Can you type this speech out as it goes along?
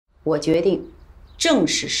我决定正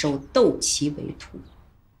式收窦琪为徒。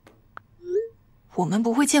我们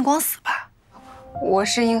不会见光死吧？我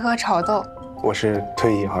是银河炒豆，我是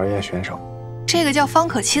退役熬夜选手。这个叫方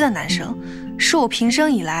可期的男生，是我平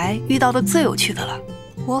生以来遇到的最有趣的了。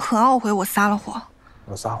我很懊悔我撒了谎。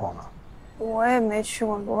有撒谎吗？我也没去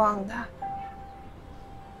过卢旺达。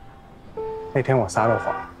那天我撒了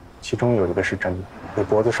谎，其中有一个是真的，你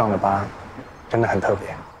脖子上的疤真的很特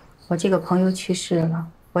别。我这个朋友去世了，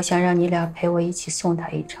我想让你俩陪我一起送他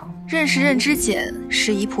一程。认识任之简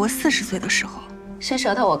是姨婆40岁的时候。伸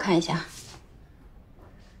舌头，我看一下。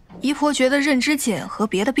姨婆觉得任之简和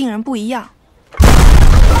别的病人不一样。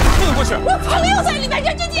不能过去！我朋友在里面，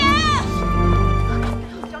任之简。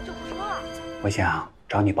我想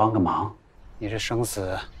找你帮个忙，你是生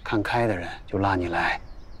死看开的人，就拉你来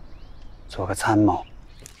做个参谋。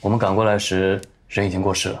我们赶过来时，人已经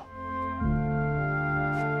过世了。